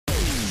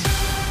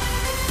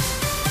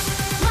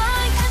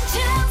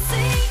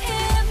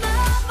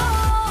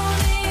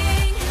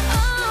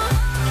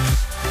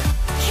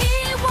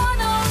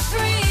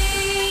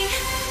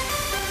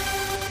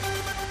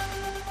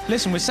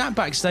Listen, we're sat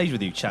backstage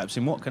with you chaps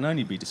in what can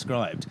only be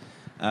described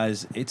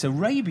as it's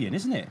Arabian,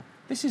 isn't it?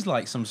 This is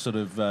like some sort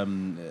of...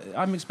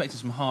 I'm expecting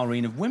some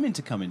harem of women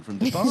to come in from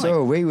Dubai.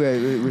 So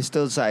we're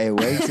still sat here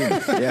waiting.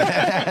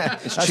 Yeah.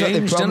 It's That's changed,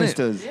 what they promised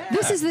hasn't us. it? Yeah.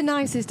 This is the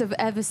nicest I've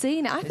ever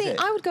seen. I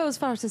think I would go as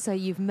far as to say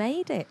you've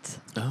made it.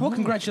 Well,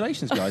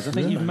 congratulations, guys. I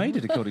think you've made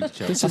it according to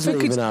Chelsea. This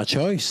isn't even our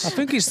choice. I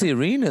think it's the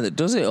arena that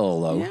does it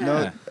all, though. Yeah.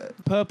 No.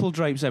 Purple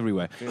drapes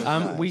everywhere.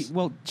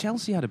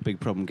 Chelsea had a big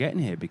problem getting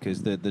here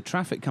because the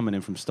traffic coming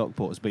in from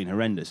Stockport has been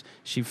horrendous.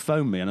 She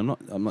phoned me, and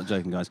I'm not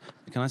joking, guys.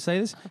 Can I say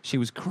this? She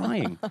was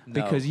crying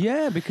because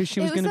she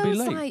was going to be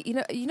late.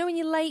 Like, you know when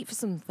you're late for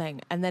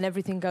something and then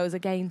everything goes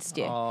against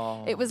you.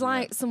 It was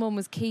like someone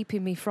was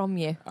keeping me from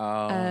you.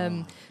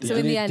 So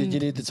in the end, did you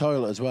need the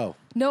toilet as well?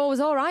 No, I was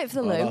all right for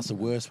the loo. That's the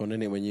worst one,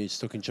 isn't it? When you're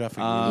stuck in traffic.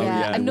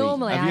 Yeah, and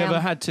normally have you I ever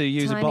am had to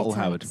use a tiny bottle,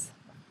 tense. Howard?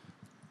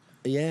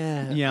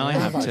 Yeah, I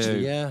have actually, too.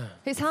 Yeah,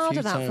 It's harder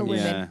few that for times.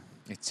 women. Yeah.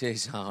 It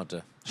is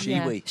harder.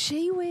 Yeah. Shiwi.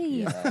 Shiwi.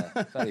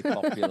 Yeah, very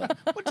popular.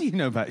 What do you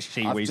know about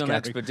shiwi? I've done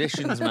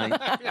expeditions, mate.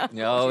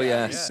 Oh,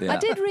 yes. Yeah. I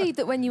did read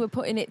that when you were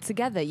putting it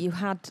together, you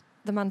had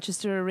the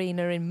Manchester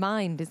Arena in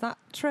mind. Is that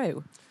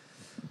true?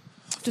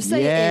 Just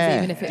say it is,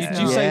 even if it's Did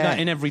not. you say Yeah. that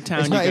in every town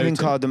It's you not go even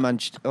to? called the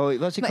Manchester... Oh,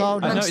 what's it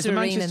called? No, it's Manchester the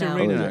Manchester Arena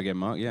Arena now. now again,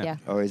 Mark. Yeah.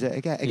 Oh, is it?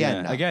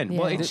 Again now? Again.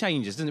 Well, Yeah. it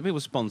changes, doesn't it? People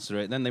sponsor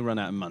it, then they run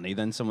out of money,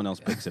 then someone else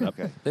picks it up.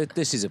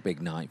 This is a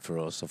big night for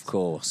us, of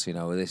course. You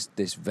know,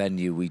 this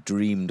venue, we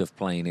dreamed of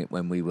playing it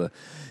when we were,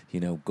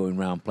 going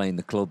around playing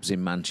the clubs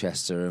in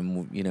Manchester,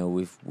 and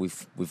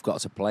we've got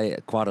to play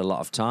it quite a lot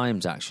of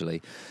times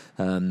actually.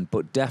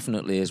 But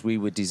definitely, as we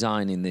were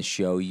designing this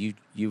show, you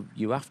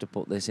have to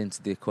put this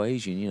into the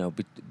equation.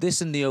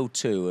 This and the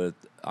O2 are,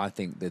 I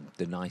think,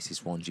 the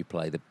nicest ones you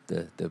play,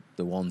 the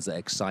ones that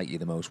excite you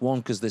the most. One,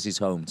 because this is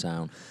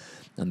hometown,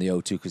 and the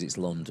O2 because it's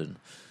London.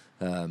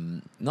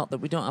 Not that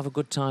we don't have a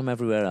good time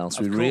everywhere else.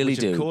 We really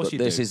do. But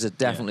this is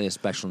definitely a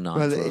special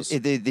night for us.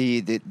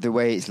 The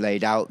way it's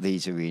laid out,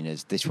 these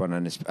arenas, this one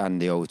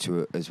and the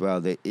O2 as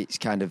well, it's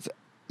kind of...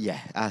 Yeah,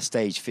 our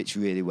stage fits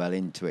really well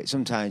into it.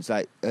 Sometimes,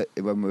 like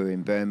when we were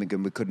in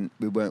Birmingham,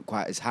 we weren't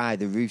quite as high.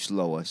 The roof's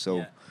lower,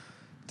 so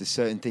there's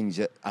certain things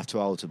that have to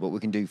alter. But we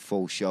can do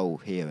full show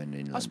here and in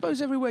London. I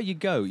suppose everywhere you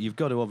go, you've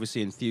got to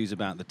obviously enthuse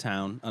about the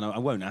town. And I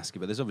won't ask you,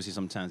 but there's obviously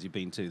some towns you've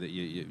been to that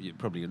you're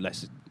probably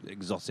less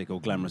exotic or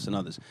glamorous than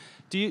others.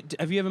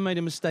 Have you ever made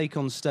a mistake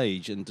on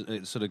stage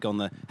and sort of gone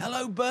there,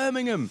 "Hello,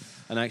 Birmingham,"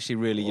 and actually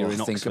really you're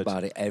in I think Oxford?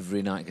 about it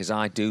every night because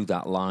I do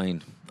that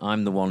line.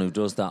 I'm the one who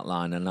does that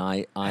line, and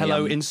I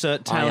Hello, am,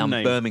 insert town I am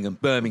name. Birmingham.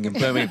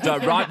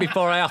 Right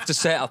before I have to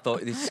say it, I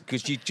thought,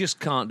 because you just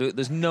can't do it.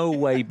 There's no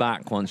way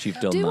back once you've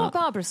done Do that. what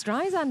Barbara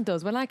Streisand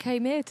does. When I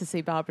came here to see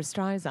Barbara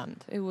Streisand,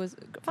 it was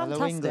Hello,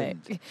 fantastic.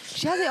 England.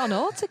 She has it on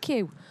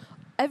autocue.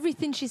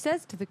 Everything she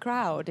says to the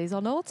crowd is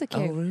on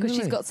autocue Oh, because she's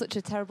really? got such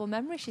a terrible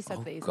memory. She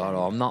said these God, days.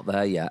 I'm not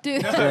there yet.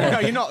 No,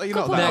 you're not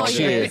Couple there. more Next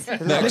year. years.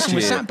 Listen,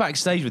 we're sat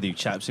backstage with you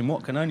chaps in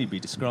what can only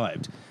be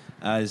described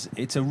as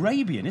it's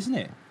Arabian, isn't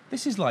it?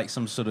 This is like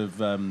some sort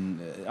of...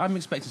 I'm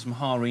expecting some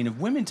harem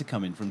of women to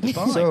come in from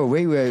Dubai. So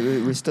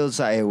we're still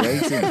sat here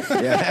waiting.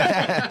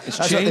 Yeah. That's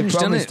what they changed,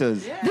 promised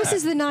hasn't us. it? This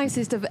is the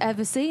nicest I've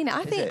ever seen.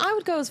 I think it? I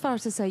would go as far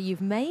as to say you've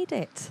made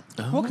it.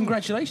 Well,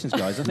 congratulations,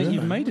 guys. I think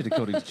you've made it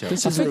according to Chelsea.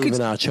 This isn't even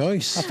our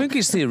choice. I think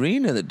it's the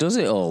arena that does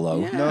it all,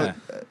 though. Yeah. No.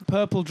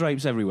 Purple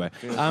drapes everywhere.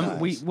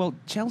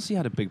 Chelsea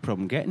had a big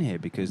problem getting here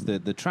because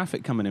the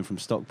traffic coming in from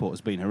Stockport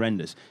has been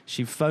horrendous.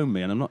 She phoned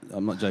me, and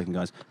I'm not joking,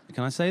 guys.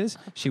 Can I say this?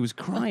 She was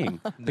crying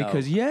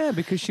because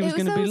she was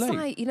going to be late.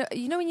 Like,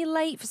 you know when you're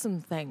late for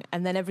something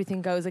and then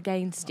everything goes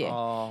against you.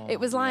 It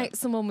was like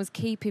someone was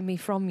keeping me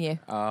from you.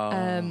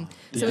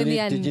 So in the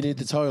end, Did you need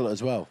the toilet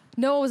as well?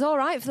 no, I was all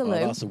right for the loo.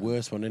 That's the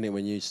worst one, isn't it?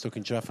 When you're stuck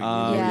in traffic.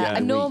 Yeah,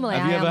 and normally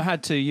Have you I ever am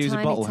had to use a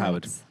tiny bottle, tense.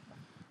 Howard?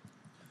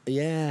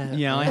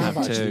 Yeah, I have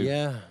actually. too.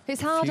 Yeah,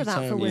 It's harder Few that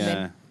for times. women.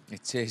 Yeah.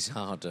 It is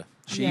harder.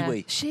 Yeah.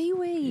 Shiwi.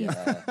 Shiwi.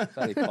 Yeah,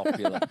 very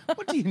popular.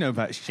 What do you know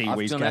about I've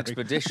shiwi, done Gary?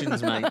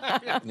 expeditions, mate.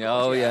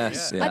 Oh,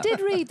 yes. Yeah. I did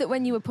read that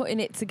when you were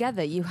putting it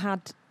together, you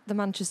had the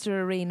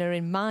Manchester Arena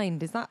in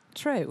mind. Is that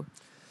true?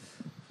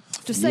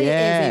 Just say it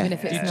is, even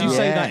if it's Did not. you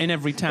say Yeah. that in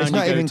every town It's you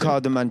not go even to?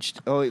 called the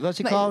Manchester... Oh, what's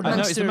it called? No,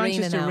 it's the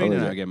Manchester Manchester Arena Arena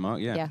now. now again, Mark.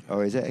 Yeah. Yeah. Oh,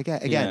 is it?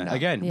 Again now?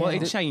 Again. Well,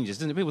 Yeah. it changes,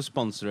 doesn't it? People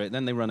sponsor it,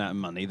 then they run out of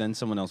money, then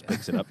someone else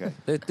picks it up.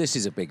 This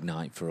is a big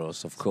night for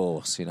us, of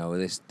course.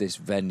 This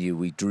venue,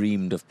 we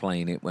dreamed of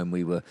playing it when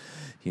we were,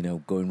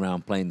 going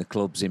around playing the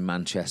clubs in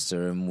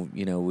Manchester, and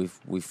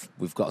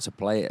we've got to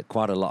play it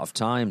quite a lot of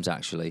times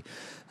actually.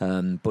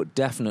 But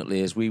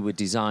definitely, as we were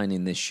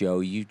designing this show,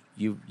 you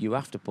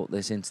have to put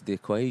this into the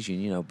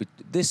equation.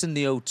 This and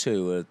the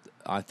O2 are,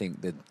 I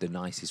think, the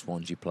nicest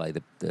ones you play,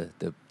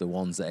 the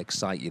ones that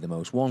excite you the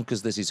most. One,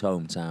 because this is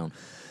hometown,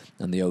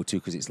 and the O2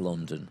 because it's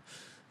London.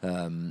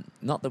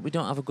 Not that we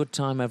don't have a good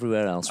time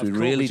everywhere else. We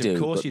really do.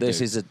 But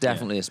this is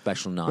definitely a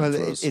special night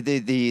for us.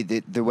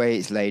 The way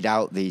it's laid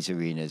out, these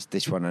arenas,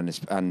 this one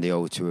and the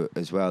O2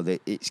 as well,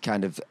 it's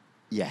kind of...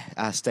 Yeah,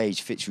 our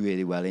stage fits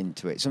really well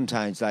into it.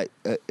 Sometimes, like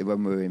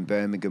when we were in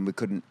Birmingham,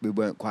 we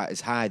weren't quite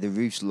as high. The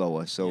roof's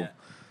lower, so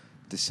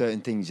there's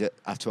certain things that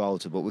have to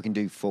alter, but we can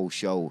do full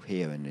show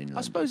here and in London.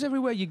 I suppose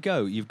everywhere you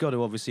go, you've got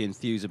to obviously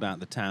enthuse about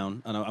the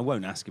town. And I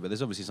won't ask you, but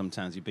there's obviously some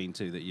towns you've been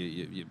to that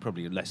you're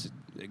probably less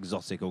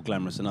exotic or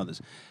glamorous than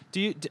others.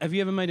 Have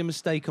you ever made a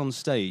mistake on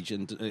stage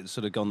and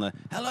sort of gone there,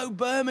 hello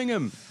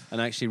Birmingham,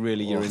 and actually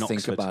really you're in I think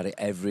Oxford? about it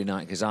every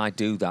night because I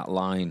do that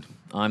line.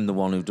 I'm the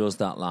one who does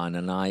that line,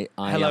 and I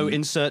Hello, am,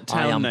 insert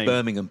town I am name.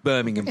 Birmingham.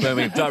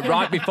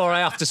 Right before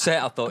I have to say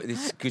it, I thought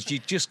this because you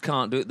just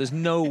can't do it. There's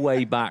no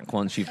way back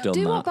once you've done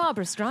Do that. what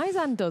Barbara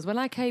Streisand does. When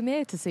I came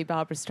here to see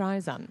Barbara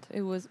Streisand,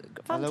 it was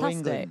Hello,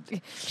 fantastic.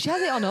 England. She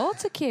has it on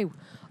autocue.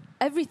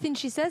 Everything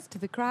she says to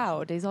the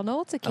crowd is on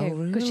autocue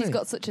Oh, because she's really?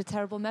 got such a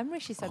terrible memory.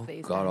 She said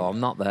these. God, days. I'm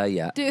not there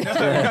yet. Do-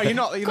 No, you're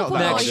not Couple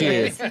that. more Next year.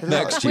 years.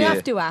 Next We year.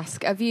 have to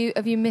ask. Have you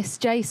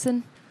missed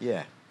Jason?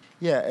 Yeah.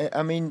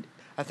 I mean,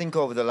 I think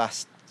over the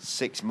last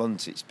 6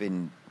 months it's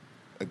been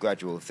a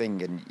gradual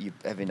thing, and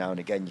every now and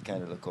again you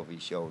kind of look over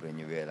your shoulder and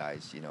you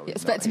realise, You it's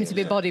expect not him here. to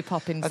be body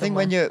popping. I think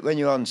when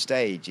you're on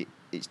stage,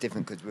 it's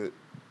different because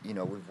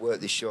we've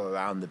worked this show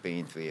around there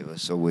being three of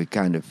us, so we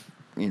kind of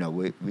we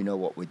know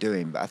what we're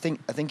doing. But I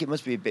think it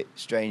must be a bit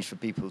strange for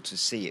people to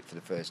see it for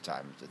the first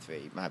time. The three,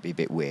 it might be a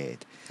bit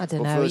weird. I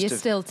don't But know. for us You to-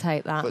 still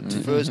take that. But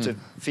for us to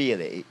feel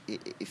it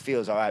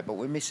feels all right. But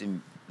we're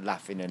missing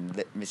laughing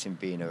and missing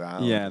being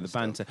around. Yeah, and the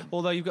stuff. banter.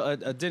 Although you've got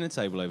a dinner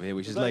table over here,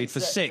 which is Well, laid it's for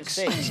set for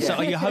six. six, So yeah.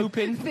 are you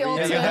hoping? The Are you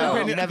ultimate.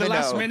 hoping at Never the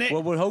last know. minute?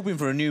 Well, we're hoping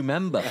for a new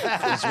member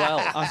as well.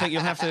 I think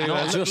you'll have to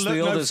Not just look the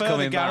no others further,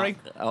 coming Gary.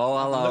 back. Oh,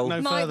 hello. Look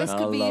no Mike, further. this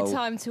could be your Hello.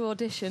 time to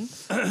audition.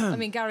 I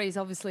mean, Gary's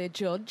obviously a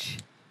judge.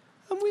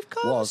 And we've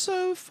come Was.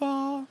 so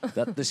far.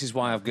 This is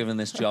why I've given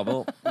this job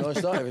up. No,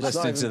 it's not.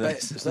 Listening to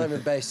this. It's not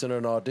even based on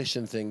an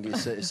audition thing.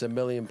 It's a £1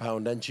 million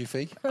entry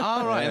fee.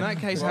 All right, in that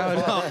case, Howard,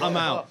 I'm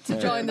out. To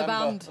join the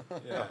band.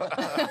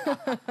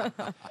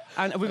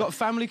 And have we got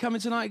family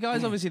coming tonight,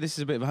 guys? Obviously, this is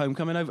a bit of a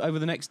homecoming over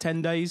the next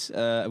 10 days.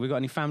 Have we got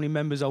any family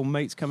members, old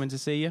mates coming to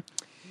see you?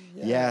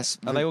 Yes.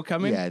 Are they all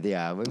coming? Yeah, they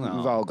are. We've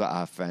Oh. all got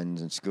our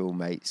friends and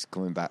schoolmates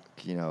coming back,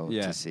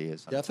 Yeah. to see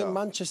us. Yeah, I think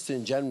Manchester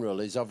in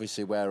general is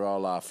obviously where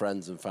all our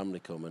friends and family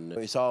come, and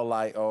it's all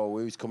like, oh,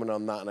 who's coming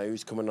on that night,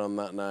 who's coming on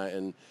that night,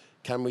 and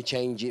can we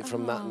change it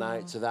from that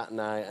night to that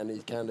night? And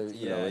it's kind of,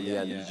 in the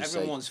end, you just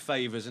Everyone say, wants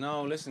favours, and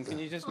listen, can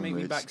you just meet me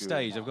Weird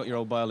backstage? school. I've got your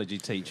old biology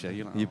teacher.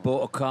 You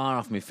bought a car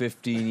off me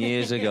 15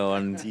 years ago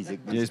and He's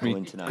here's me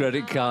coming tonight.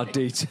 credit card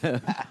detail.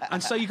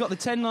 And so you got the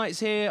 10 nights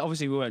here.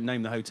 Obviously, we won't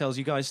name the hotels.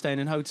 You guys staying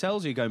in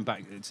hotels? Are you going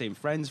back seeing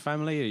friends,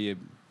 family? Are you?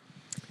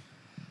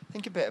 I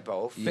think a bit of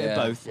both. Bit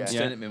of both, I'm yeah.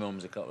 staying at my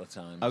mum's a couple of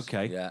times.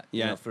 Okay, Yeah.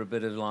 yeah. You know, for a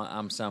bit of like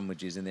ham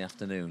sandwiches in the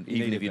afternoon, You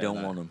even need if a you bit of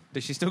don't that. want them.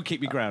 Does she still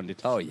keep you grounded?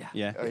 Oh, yeah.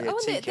 Yeah. Oh, yeah, Oh,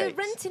 tea and they're cakes.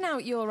 renting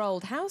out your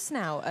old house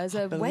now as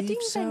a wedding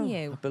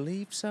venue. I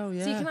believe so,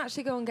 yeah. So you can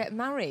actually go and get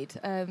married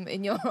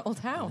in your old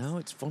house. No,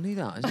 it's funny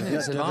that, isn't it?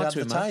 It's Did they hard to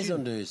advertise imagine.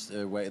 under his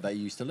way that he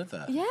used to live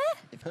there? Yeah,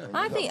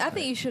 I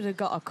think you should have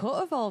got a cut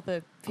of all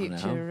the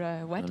future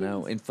I weddings.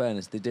 know. In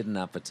fairness, they didn't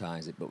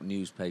advertise it, but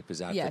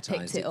newspapers Yeah, advertised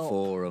picked it it up.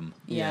 for them.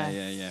 Yeah,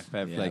 Yeah. yeah.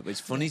 Fair Yeah, play. but it's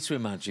funny to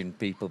imagine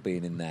people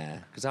being in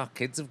there because our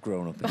kids have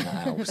grown up in that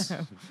house.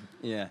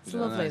 Yeah, It's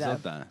lovely, it's though.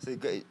 odd, that. So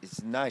it's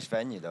a nice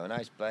venue, though, a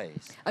nice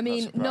place. I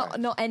mean, not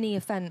surprised. any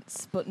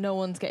offence, but no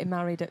one's getting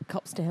married at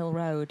Copster Hill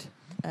Road.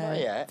 Not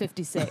yet.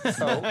 56.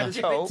 Hope, there's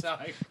hope.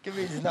 Give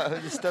me,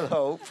 there's still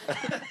hope.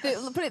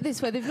 Put it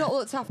this way, they've not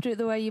looked after it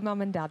the way your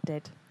mum and dad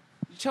did.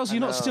 Chelsea,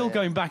 you're not know, still yeah.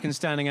 going back and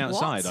standing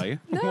outside, What? are you?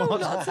 No,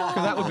 not at all. Because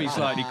that would be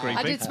slightly creepy.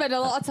 I did spend a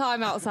lot of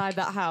time outside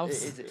that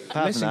house.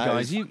 Listen,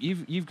 guys,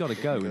 you've got to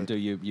go and do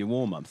your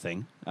warm up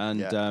thing, and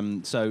Yeah.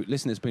 so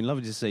listen, it's been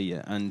lovely to see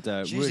you, and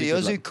It's really usually good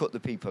us who luck. cut the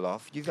people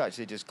off. You've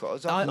actually just cut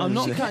us off. I'm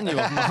not cutting you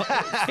off. Mark.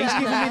 He's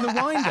giving me the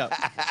wind up.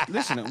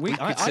 Listen, We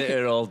could sit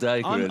here all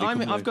day, really.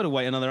 I've got to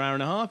wait another hour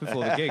and a half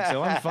before the gig,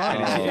 so I'm fine.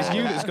 It's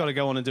you that's got to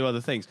go on and do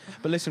other things.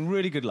 But listen,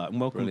 really good luck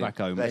and welcome Brilliant.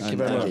 back home. Thank you And,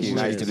 very much. really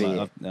Nice to good be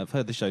luck. here. I've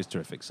heard the show's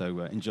terrific,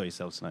 so enjoy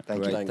yourselves tonight.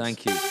 Thank Great, you.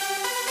 thank you.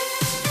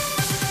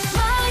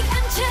 Mike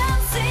and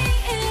Chelsea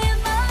in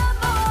the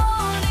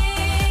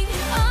morning.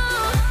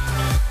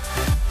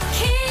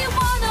 Key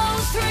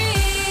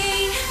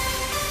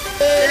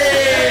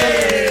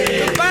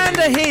 103. The band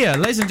are here,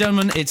 ladies and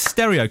gentlemen. It's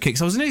Stereo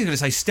Kicks. I was nearly going to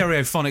say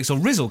Stereophonics or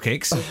Rizzle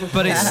Kicks,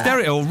 but it's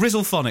Stereo or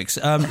Rizzle Phonics.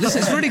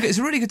 Listen, it's really good. It's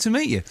really good to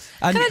meet you.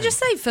 And Can I just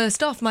say,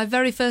 first off, my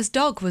very first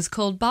dog was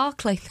called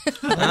Barclay.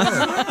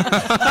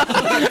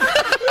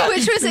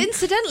 Which was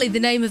incidentally the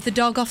name of the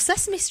dog off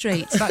Sesame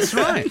Street. that's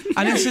right.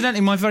 And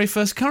incidentally, my very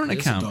first current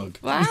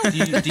account. Wow. Do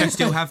you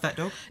still have that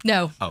dog?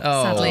 No,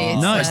 sadly.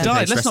 It's, No, it's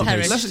died. Let's not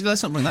perished.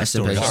 let's not bring that Rest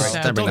in story. peace.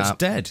 up. Don't The bring dog's that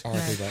dead.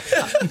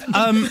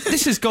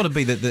 This has got to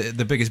be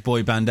the biggest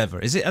boy band ever.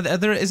 Is it?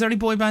 Is there any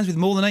boy bands with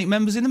more than 8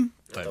 members in them?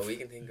 There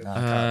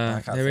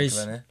is.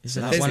 Is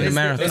it one in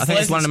America? I think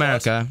it's one in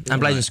America. And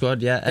Blazing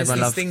Squad, yeah. There's Everyone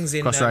these loves things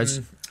in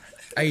Crossroads.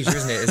 Asia,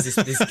 isn't it? There's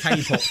this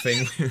K-pop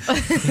thing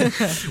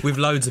with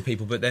loads of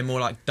people, but they're more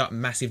like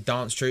massive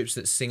dance troupes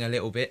that sing a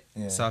little bit.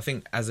 So I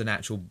think as an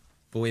actual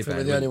boy band,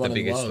 We're the only we're one the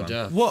in the biggest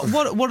world, one.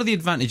 yeah. What are the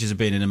advantages of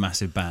being in a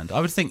massive band?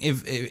 I would think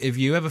if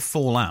you ever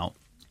fall out,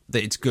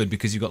 that it's good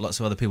because you've got lots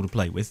of other people to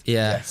play with.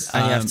 Yeah, Yes.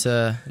 and you have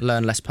to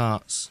learn less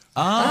parts.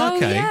 Ah,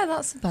 okay. Oh, yeah,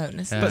 that's a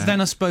bonus. But then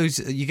I suppose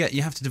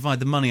you have to divide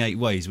the money 8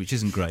 ways, which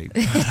isn't great.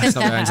 Let's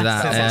not go into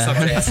that.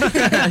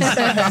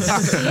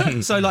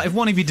 So, like, if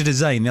one of you did a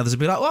Zayn, the others would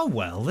be like, "Oh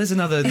well, there's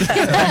another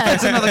cut.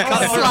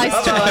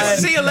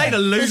 See you later,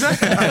 loser.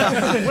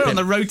 We're on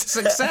the road to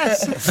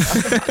success."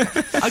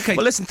 Okay.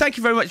 Well, listen. Thank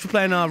you very much for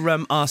playing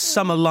our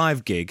summer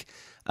live gig.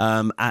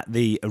 At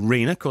the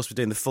arena. Of course, we're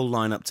doing the full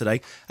lineup today.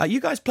 You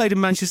guys played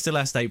in Manchester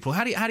last April.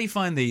 How do you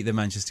find the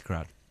Manchester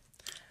crowd?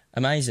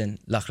 Amazing.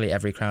 Luckily,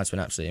 every crowd's been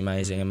absolutely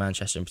amazing, and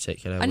Manchester in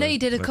particular. I know you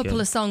did a couple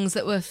of songs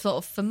that were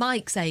sort of for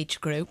Mike's age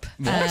group.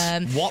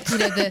 What? You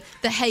know,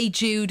 the Hey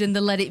Jude and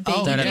the Let It Be.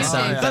 don't You ever know.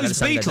 say that. Those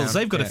Beatles,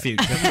 they've got a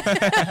future.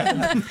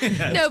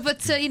 No,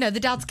 but you know, the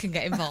dads can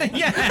get involved.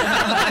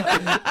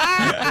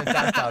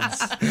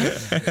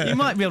 You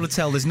might be able to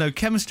tell there's no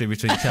chemistry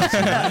between Chelsea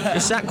and that.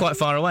 You're sat quite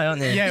far away,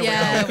 aren't you? Yeah,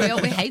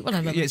 we hate one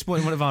another. Yeah, it's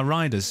one of our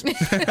riders. Tea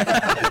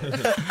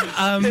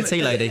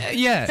lady.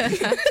 Yeah.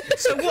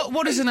 So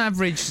what is an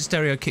average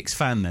Stereo Kicks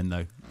fan then,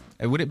 though?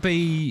 Would it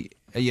be...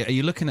 Are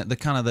you looking at the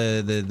kind of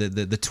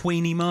the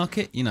tweenie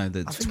market? You know,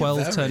 the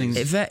 12 turning...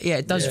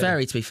 It does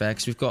vary, to be fair,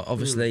 because we've got,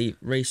 obviously,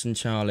 Reese and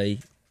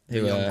Charlie,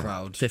 who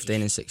are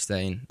 15 and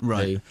 16,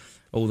 Right. who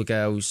all the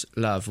girls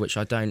love, which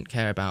I don't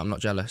care about. I'm not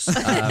jealous.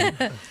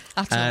 At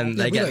all. And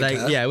they get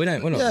don't care. we're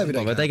not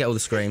bothered. They get all the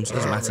screams.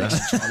 Doesn't matter.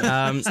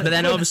 But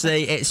then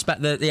obviously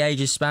the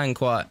ages span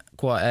quite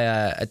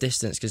a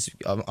distance, because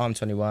I'm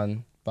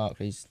 21,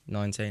 Barclay's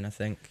 19, I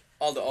think.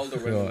 Older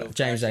women love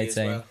James Barclay as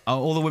 18. well. Oh,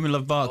 all the women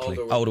love Barclay.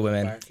 Older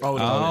women. It's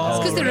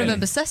because they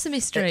remember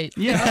Sesame Street.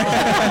 Yeah.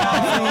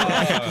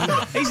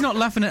 He's not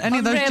laughing at any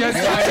of those jokes.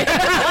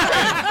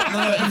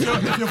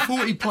 If you're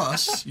 40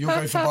 plus, you'll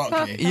go for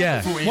Barclay.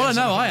 Yeah. 40 Well, years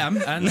no, old. I am.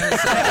 And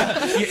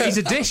he's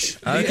a dish.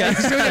 Okay.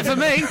 He's doing it for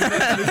me.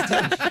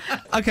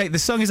 Okay, the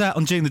song is out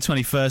on June the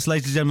 21st.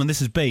 Ladies and gentlemen, this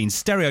has been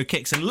Stereo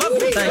Kicks and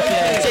lovely. Thank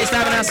you. Cheers for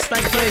having us.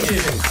 Thank you.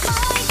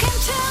 Mike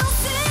and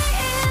Chelsea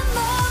in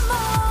the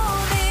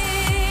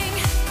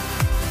morning.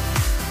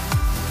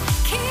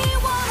 Key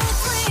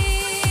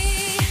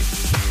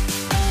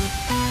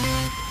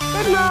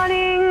 103. Good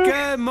morning.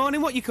 Good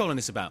morning. What are you calling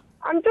us about?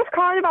 I'm just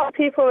calling about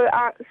people that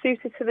aren't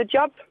suited to the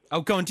job.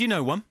 Oh, go on. Do you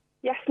know one?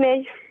 Yes,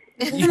 me.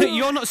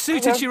 You're not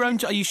suited to your own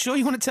job. Are you sure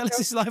you want to tell us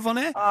this live on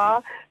air?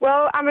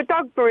 Well, I'm a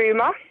dog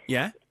groomer.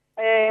 Yeah.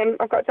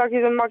 I've got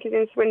doggies and moggies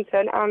in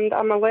Swinton, and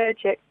I'm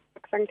allergic to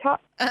dogs and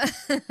cats.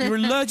 You're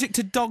allergic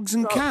to dogs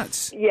and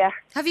cats? Yeah.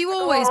 Have you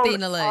always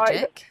been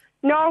allergic?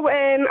 No,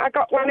 I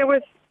got when I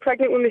was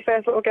pregnant with my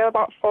first little girl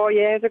about 4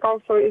 years ago,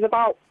 so it was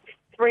about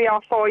 3 or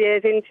 4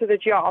 years into the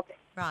job.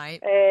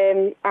 Right.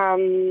 And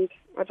I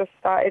just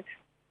started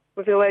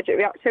with the allergic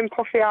reaction,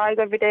 puffy eyes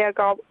every day. I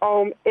go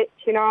home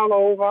itching all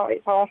over.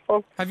 It's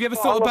awful. Have you ever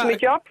But thought I love about my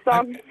job? So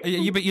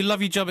But you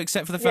love your job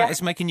except for the fact Yeah.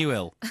 it's making you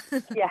ill.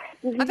 yeah.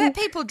 I bet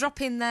people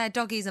dropping their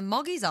doggies and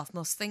moggies off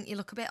must think you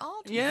look a bit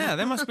odd. Yeah,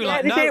 they must be Yeah,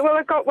 like, they do. no.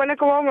 Well, when I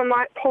go home, I'm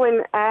like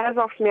pulling hairs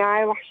off my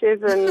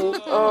eyelashes, and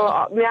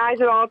my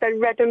eyes are all dead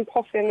red and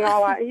puffy, and they're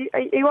all like,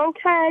 are you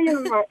okay?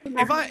 And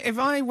I'm like, If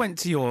I went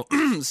to your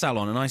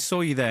salon and I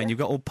saw you there and you've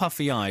got all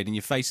puffy-eyed and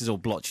your face is all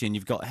blotchy and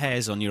you've got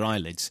hairs on your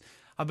eyelids,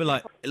 I'd be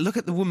like, look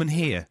at the woman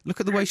here. Look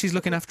at the way she's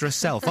looking after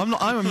herself. I'm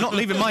not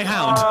leaving my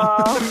hound.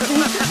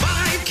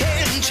 Mike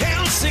and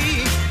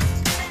Chelsea.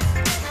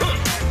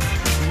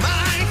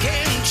 Mike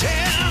and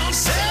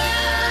Chelsea.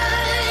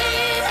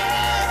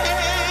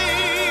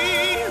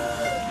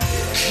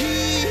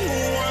 Key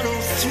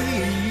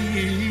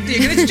 103.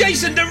 It's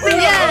Jason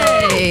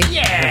Derulo! Yay!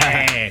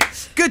 Yeah!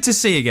 Good to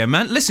see you again,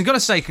 man. Listen, got to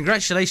say,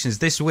 congratulations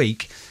this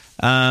week.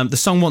 The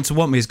song Want to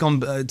Want Me has gone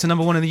to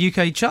number 1 in the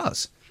UK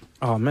charts.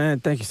 Oh man,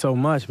 thank you so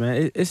much,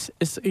 man. It's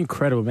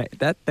incredible, man.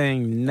 That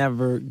thing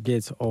never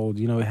gets old.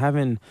 You know,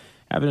 having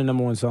a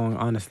number 1 song,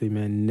 honestly,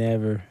 man,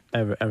 never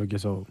ever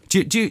gets old.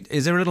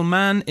 Is there a little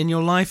man in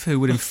your life who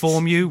would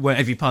inform you,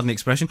 if you pardon the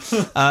expression,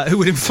 who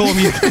would inform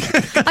you?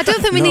 I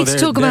don't think we need to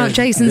talk about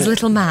Jason's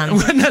little man. No,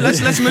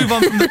 let's move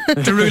on from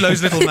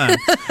Derulo's little man.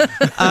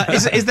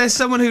 Is there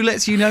someone who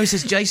lets you know,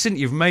 says, Jason,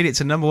 you've made it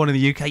to number 1 in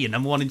the UK, you're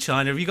number 1 in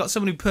China. Have you got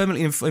someone who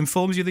permanently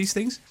informs you of these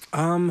things?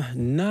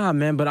 Nah,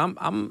 man, but I'm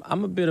a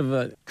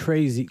little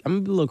crazy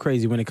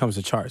when it comes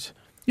to charts.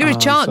 You're a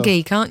chart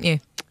geek, aren't you?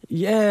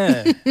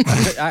 Yeah,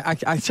 I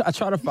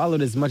try to follow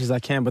it as much as I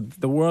can, but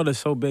the world is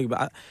so big.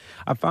 But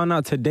I found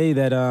out today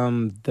that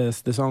the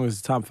song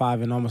is top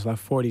 5 in almost like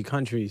 40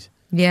 countries.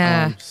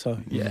 Yeah.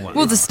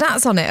 Well, the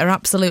stats on it are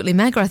absolutely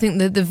mega. I think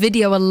the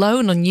video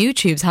alone on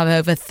YouTube's have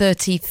over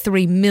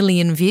 33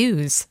 million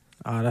views.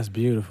 Oh, that's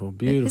beautiful,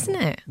 beautiful, isn't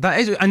it? That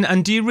is.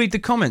 And do you read the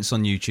comments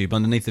on YouTube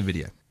underneath the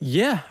video?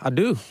 Yeah, I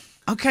do.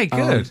 Okay,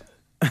 good.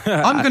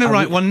 I'm going to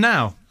write one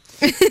now.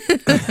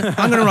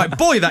 I'm going to write,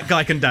 boy, that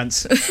guy can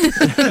dance.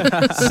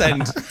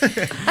 Send.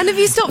 And have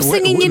you stopped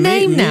singing your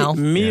name now?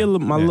 My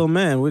little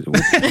man.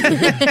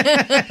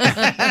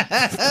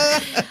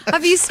 Have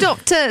Have you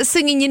stopped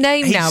singing your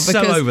name He's now? so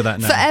Because over that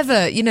now.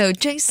 forever,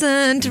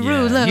 Jason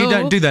Derulo. You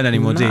don't do that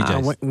anymore, do you,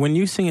 Jason? When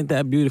you sing it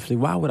that beautifully,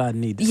 why would I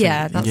need to sing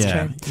Yeah, it? that's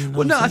Yeah. true.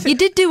 Well, no, I think You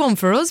did do one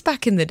for us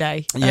back in the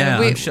day. Yeah,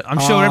 I'm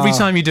sure every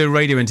time you do a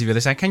radio interview, they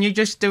say, "Can you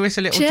just do us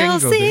a little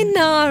Chelsea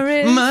jingle?"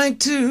 Norris. My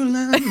true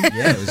love.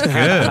 Yeah, it was good.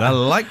 I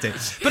liked it.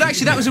 But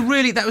actually, that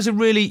was a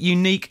really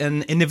unique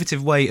and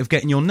innovative way of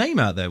getting your name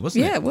out there,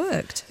 wasn't Yeah, it? it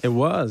worked. It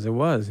was.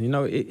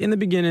 In the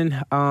beginning,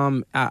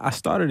 I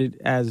started it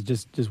as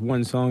just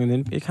one song, and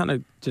then it kind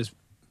of just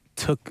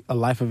took a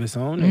life of its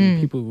own,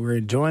 and people were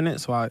enjoying it.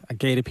 So I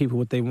gave the people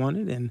what they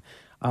wanted, and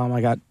I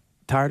got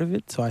tired of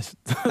it. So I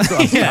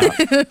Yeah.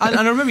 and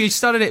I remember you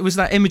started it was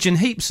that Imogen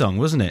Heap song,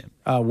 wasn't it?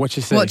 What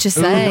you say? What you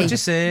say? What you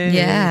say?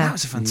 Yeah. That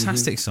was a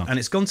fantastic song, and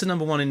it's gone to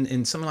number one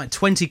in something like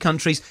 20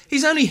 countries.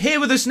 He's only here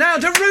with us now,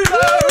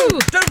 Derulo.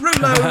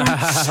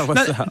 Derulo.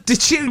 What's Now, up?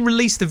 did you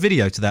release the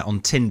video to that on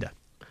Tinder?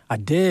 I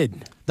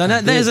did.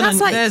 There's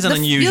an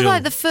unusual. You're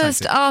like the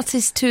first tactic.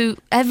 artist to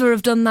ever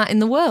have done that in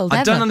the world. I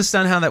ever. don't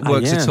understand how that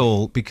works at am.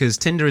 all, because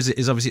Tinder is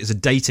obviously it's a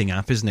dating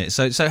app, isn't it?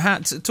 So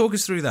talk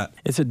us through that.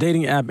 It's a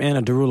dating app and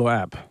a Derulo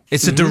app.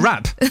 It's a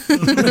rap.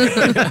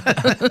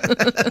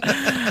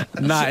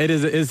 Nah,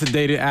 it's a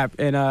dating app,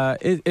 and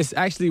it's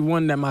actually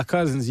one that my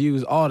cousins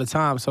use all the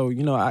time. So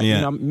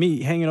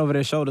me hanging over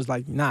their shoulders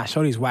like, nah,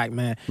 shorty's whack,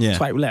 man. Yeah.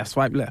 Swipe left,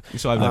 swipe left.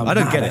 Swipe left. I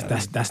don't get it.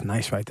 That's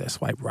nice right there.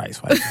 Swipe right,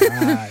 swipe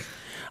right.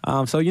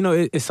 So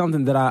it's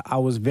something that I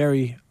was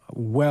very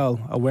well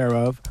aware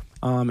of,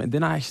 and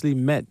then I actually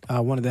met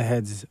one of the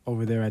heads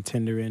over there at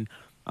Tinder, and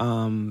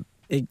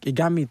it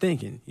got me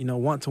thinking.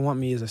 Want to want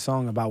me is a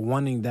song about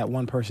wanting that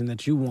one person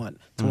that you want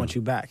to want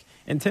you back.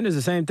 And Tinder's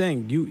the same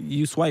thing.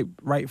 You swipe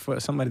right for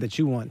somebody that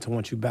you want to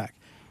want you back.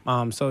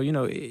 So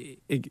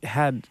it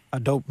had a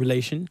dope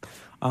relation,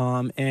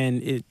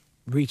 and it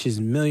reaches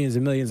millions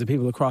and millions of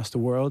people across the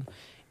world.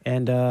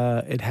 And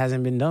it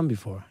hasn't been done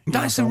before.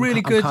 That's So a really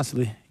I'm good.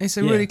 constantly, It's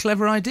a really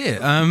clever idea.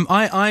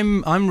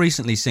 I'm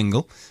recently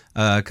single,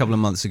 a couple of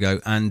months ago,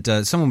 and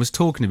someone was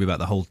talking to me about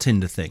the whole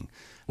Tinder thing,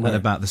 and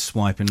about the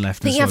swiping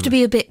left. I think you have to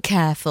be a bit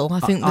careful. I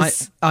think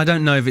I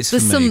don't know if it's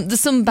there's for me. there's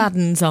some bad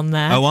uns on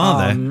there. Oh,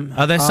 are there?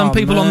 Are there some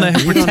people on there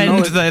who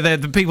pretend they're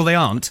the people they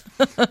aren't?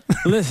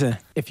 Listen,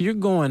 if you're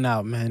going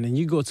out, man, and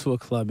you go to a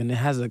club and it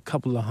has a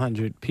couple of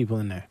hundred people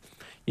in there,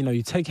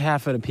 you take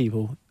half of the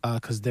people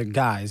because they're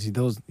guys.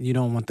 Those you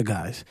don't want the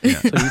guys. Yeah.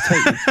 So you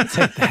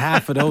take the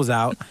half of those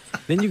out.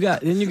 Then you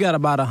got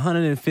about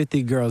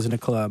 150 girls in the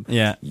club.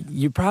 Yeah.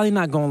 You're probably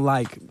not gonna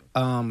like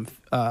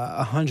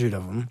 100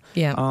 of them.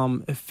 Yeah.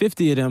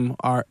 50 of them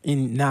are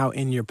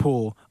in your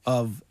pool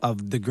of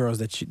the girls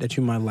that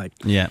you might like.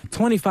 Yeah.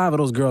 25 of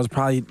those girls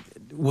probably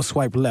will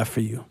swipe left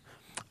for you.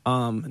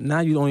 Now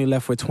you're only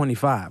left with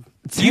 25.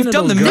 You've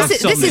done the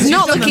maths on this. This is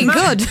not looking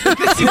good.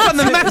 You've done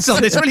the maths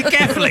on this really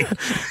carefully.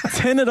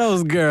 10 of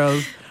those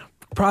girls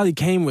probably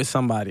came with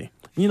somebody.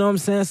 You know what I'm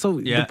saying? So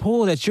the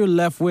pool that you're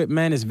left with,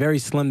 man, is very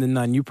slim to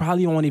none. You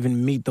probably won't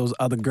even meet those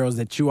other girls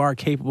that you are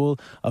capable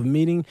of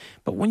meeting.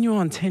 But when you're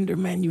on Tinder,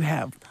 man, you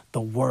have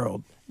the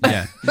world.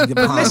 Yeah. The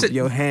palm Listen, of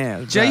your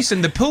hand.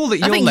 Jason, the pool that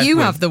you're I think left you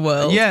with, have the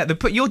world. Yeah,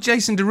 you're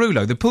Jason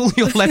Derulo. The pool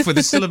you're left with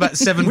is still about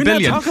 7 We're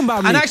billion. not talking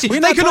about me. And actually, We're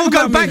they not can all talking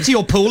go about back me. to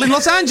your pool in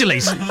Los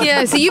Angeles.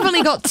 Yeah, so you've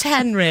only got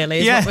 10 really.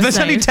 Is Yeah, what we're there's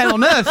only saying. 10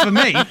 on Earth for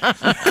me.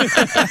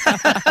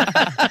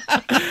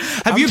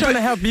 I'm trying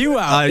to help you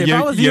out. If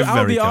I was you, I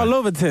would be all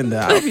over Tinder.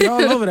 I would be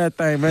all over that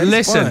thing, man. It's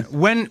Listen,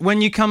 fun.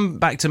 when you come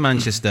back to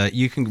Manchester,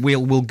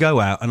 we'll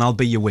go out and I'll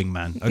be your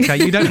wingman. Okay,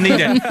 you don't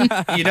need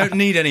it. You don't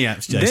need any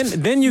apps,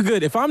 Jason. Then you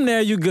good. If I'm there,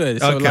 you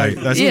good. So Okay,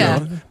 that's Yeah.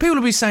 cool. People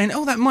will be saying,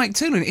 "Oh, that Mike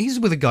Toolin, he's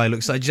with a guy who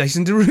looks like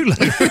Jason Derulo,"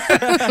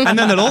 and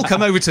then they'll all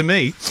come over to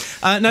me.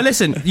 Now,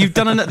 listen, you've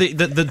done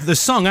the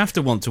song after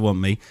 "Want to Want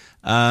Me."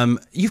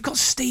 You've got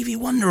Stevie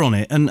Wonder on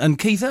it and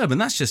Keith Urban.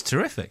 That's just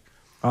terrific.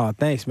 Oh,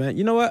 thanks, man.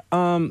 You know what?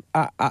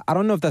 I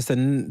don't know if that's the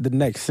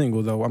next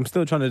single though. I'm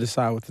still trying to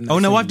decide what the next. Oh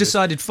no, single I've is.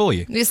 decided for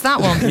you. It's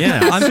that one. Yeah,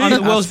 I'm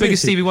the world's see.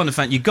 biggest Stevie Wonder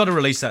fan. You've got to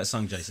release that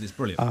song, Jason. It's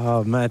brilliant.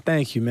 Oh man,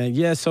 thank you, man.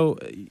 Yeah, so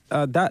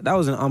that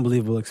was an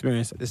unbelievable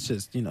experience. It's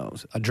just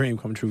a dream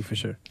come true for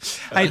sure.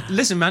 Hey,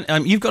 listen, man,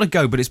 you've got to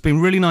go, but it's been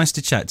really nice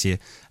to chat to you.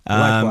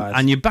 Likewise.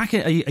 And you're back.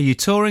 Are you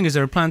touring? Is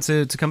there a plan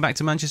to come back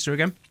to Manchester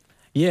again?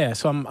 Yeah,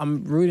 so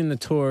I'm reading the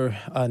tour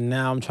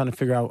now. I'm trying to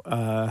figure out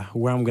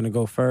where I'm gonna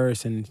go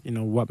first, and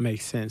what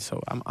makes sense.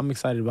 So I'm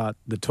excited about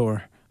the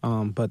tour,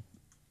 but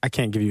I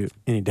can't give you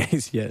any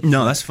days yet.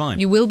 No, that's fine.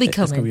 You will be It's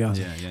gonna coming. be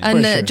awesome. And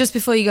For sure. just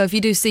before you go, if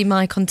you do see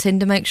Mike on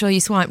Tinder, make sure you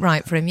swipe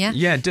right for him, yeah?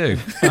 Yeah, do.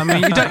 I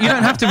mean, you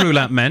don't have to rule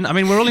out men. I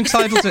mean, we're all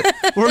entitled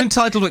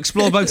to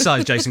explore both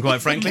sides, Jason.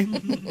 Quite frankly,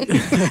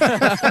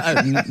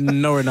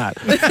 No, we're not.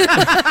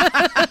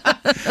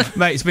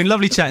 mate, it's been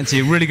lovely chatting to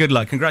you. Really good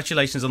luck.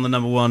 Congratulations on the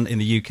number one in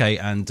the UK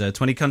and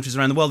 20 countries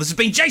around the world. This has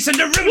been Jason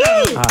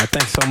Derulo.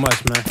 Thanks so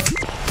much, man.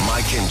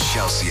 Mike and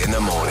Chelsea in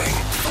the morning.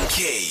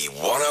 Key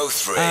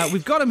 103.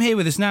 We've got him here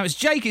with us now. It's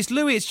Jake, it's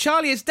Louis, it's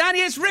Charlie, it's Danny,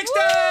 it's Rixton!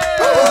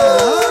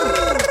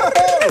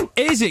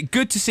 Is it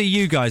good to see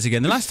you guys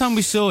again? The last time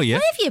we saw you...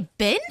 Where have you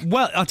been?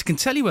 Well, I can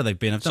tell you where they've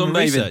been. I've done Sunbathing.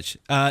 research.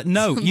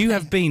 No, you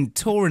have been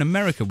touring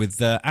America with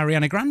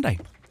Ariana Grande.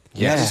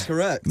 Yeah, that's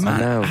correct.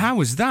 Man, how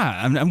was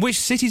that? And which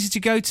cities did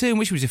you go to? And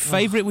which was your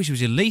favourite? Which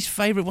was your least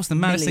favourite? What's the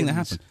maddest thing that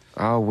happened?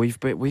 Oh, we've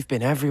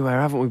been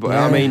everywhere, haven't we? But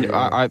I mean,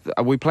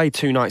 we played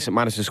 2 nights at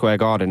Madison Square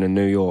Garden in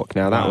New York.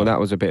 Now that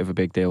was a bit of a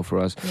big deal for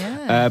us.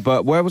 Yeah.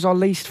 But where was our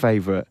least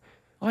favourite?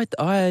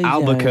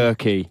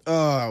 Albuquerque. Oh,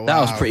 wow. That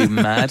was pretty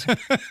mad.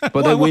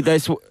 But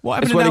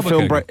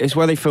it's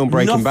where they film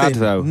Breaking Bad,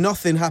 though.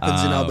 Nothing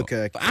happens in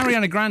Albuquerque. But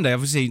Ariana Grande,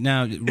 obviously,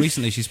 now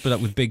recently she split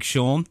up with Big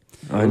Sean.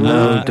 I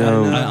know,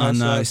 don't. I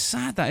know. It's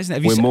sad, that isn't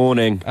it? We're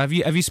mourning. Have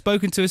you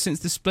spoken to her since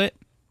the split?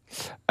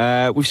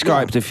 We've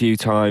Skyped a few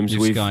times.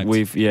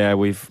 Skyped.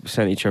 We've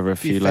sent each other a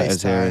few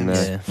letters here and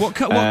there. Yeah. What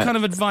kind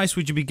of advice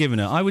would you be giving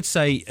her? I would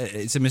say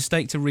it's a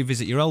mistake to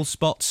revisit your old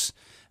spots.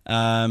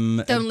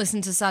 Don't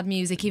listen to sad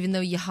music, even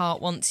though your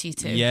heart wants you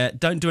to. Yeah,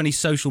 don't do any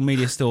social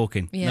media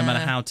stalking, no Yeah. matter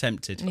how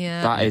tempted.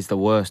 Yeah. That is the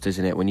worst,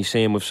 isn't it? When you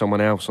see him with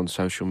someone else on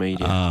social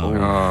media.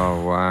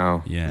 Oh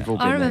wow. Yeah. We've all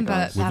been I remember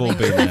there, guys. We've all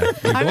been there.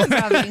 I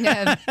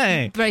remember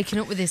having breaking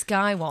up with this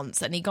guy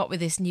once, and he got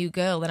with this new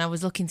girl, and I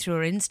was looking through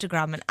her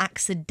Instagram and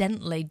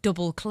accidentally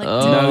double-clicked.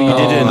 No, you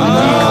didn't.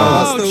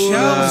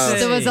 Chelsea.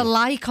 There was a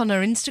like on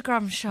her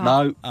Instagram shot.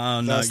 No. Oh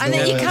no. And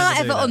then you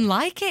can't ever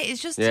unlike it.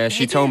 It's just Yeah,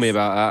 she told me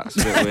about that.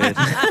 It's a bit weird.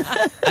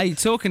 Hey,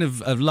 talking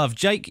of love,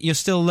 Jake, you're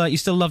still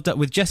loved up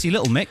with Jessie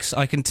Little Mix.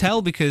 I can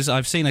tell because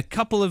I've seen a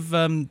couple of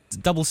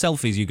double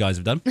selfies you guys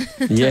have done.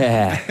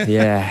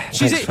 Yeah.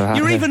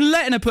 You're even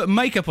letting her put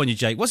makeup on you,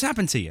 Jake. What's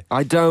happened to you?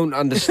 I don't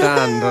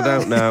understand. I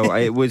don't know.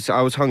 I was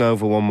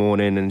hungover one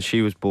morning and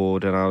she was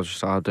bored and I was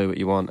just, I'll do what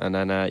you want. And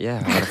then I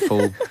had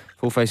a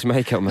full face of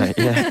makeup, mate.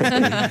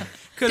 Yeah.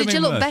 Did you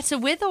look better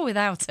with or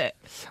without it?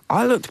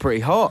 I looked pretty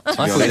hot.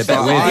 I thought it a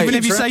bit weird. Even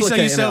if you say so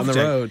yourself, on the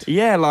Jake. road.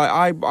 Yeah, like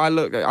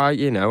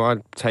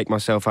I'd take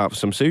myself out for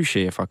some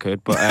sushi if I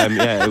could, but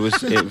it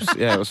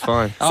was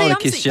fine. I would have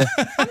kissed you.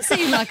 I'm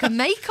seeing like a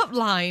makeup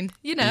line,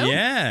 you know.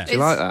 Yeah. Do you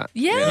like that?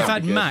 Yeah. You've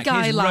had Mac,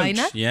 Guy his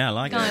liner. roach. Yeah, I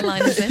like Guy it.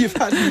 liners in. You've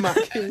had Mac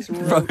his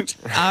roach.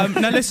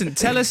 Now listen,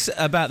 tell us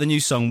about the new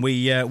song.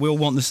 We all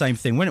want the same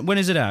thing. When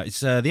is it out? It's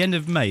the end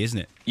of May, isn't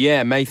it?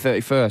 Yeah, May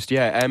 31st.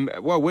 Yeah.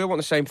 Well, we all want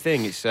the same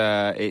thing.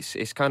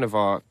 It's kind of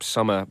our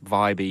summer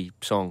vibey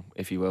song,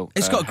 if you will.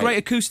 It's got a great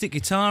acoustic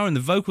guitar and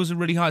the vocals are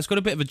really high. It's got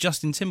a bit of a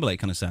Justin Timberlake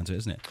kind of sound to it,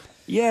 isn't it?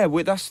 Yeah,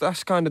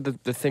 that's kind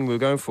of the thing we were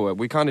going for.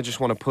 We kind of just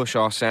want to push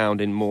our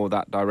sound in more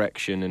that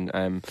direction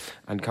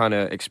and kind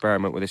of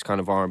experiment with this kind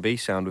of R&B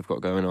sound we've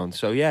got going on.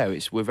 So yeah,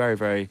 we're very,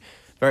 very,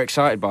 very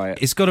excited by it.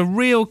 It's got a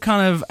real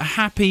kind of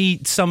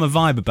happy summer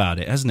vibe about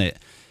it, hasn't it?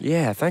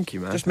 Yeah, thank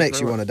you, man. Just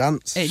makes you want to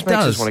dance. It Makes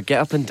does. us want to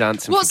get up and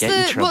dance and What's forget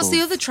your troubles.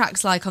 the other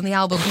tracks like on the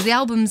album? Because the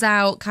album's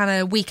out kind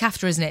of week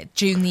after, isn't it?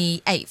 June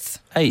the 8th.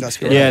 That's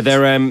correct. Yeah,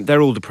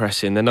 they're all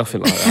depressing. They're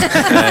nothing like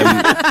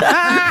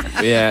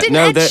that. Yeah, Didn't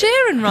Ed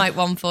Sheeran write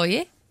one for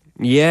you?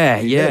 Yeah,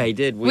 he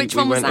did. Which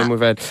one was went that? and we've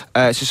had.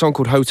 It's a song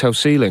called Hotel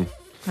Ceiling.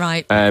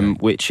 Right.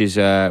 Which is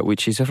a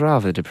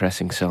rather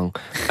depressing song,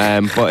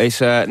 but it's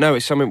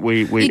something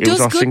we he it does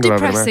was our good single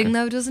over in depressing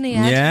America. though, doesn't he,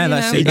 Ed? Yeah,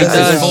 that's You it. know? That's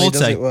his He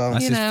does forte. it well.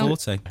 That's You his know.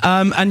 forte.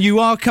 And you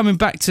are coming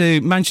back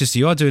to Manchester.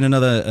 You are doing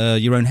another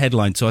your own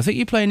headline tour. I think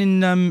you're playing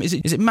in is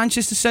it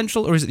Manchester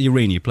Central or is it the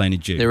Arena? You're playing in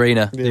June. The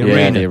Arena. The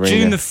Arena.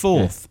 June the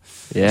 4th.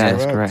 Yeah,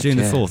 that's correct. June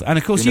the 4th. And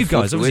of course, June you the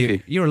 4th guys, we're with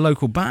obviously, you're a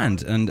local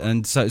band,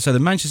 and so the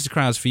Manchester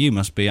crowds for you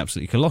must be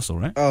absolutely colossal,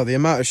 right? Oh, the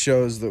amount of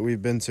shows that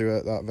we've been to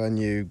at that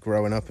venue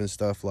growing up and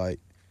stuff, like,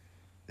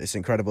 it's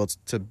incredible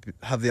to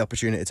have the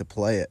opportunity to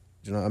play it.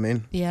 Do you know what I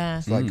mean? Yeah.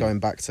 It's like going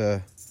back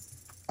to...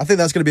 I think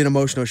that's going to be an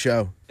emotional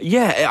show.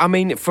 Yeah, I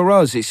mean, for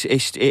us, it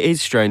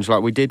is strange.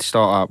 Like, we did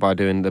start out by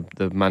doing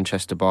the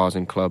Manchester bars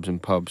and clubs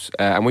and pubs,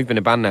 and we've been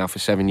a band now for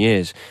 7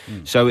 years.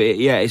 So,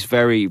 it's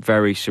very,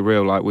 very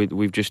surreal. Like,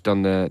 we've just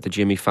done the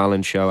Jimmy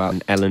Fallon show out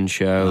and Ellen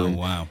show. Oh,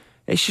 wow.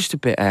 It's just a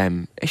bit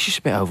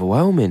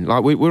overwhelming.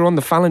 Like, we were on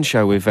the Fallon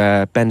show with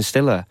Ben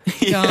Stiller.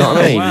 You know what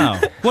I mean? Wow.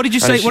 What did you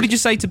say? What did you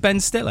say to Ben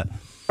Stiller?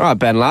 All right,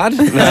 Ben lad.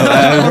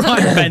 All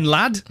right, Ben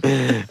lad.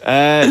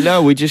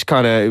 No, we just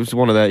kind of, it was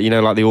one of the,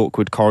 like the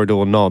awkward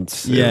corridor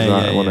nods. It was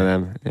like one of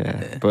them.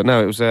 Yeah. But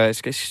no, it was,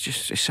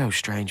 it's so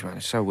strange, man.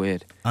 It's so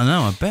weird. I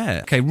know, I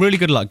bet. Okay, really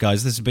good luck,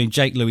 guys. This has been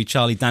Jake, Louis,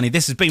 Charlie, Danny.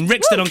 This has been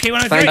Rixton on Key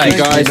 103. Thank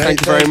you, guys.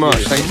 Thank you very much.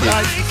 Thank you.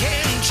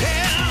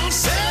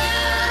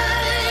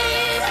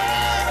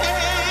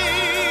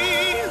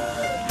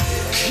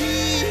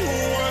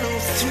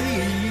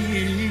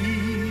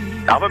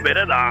 Have a bit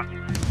of that.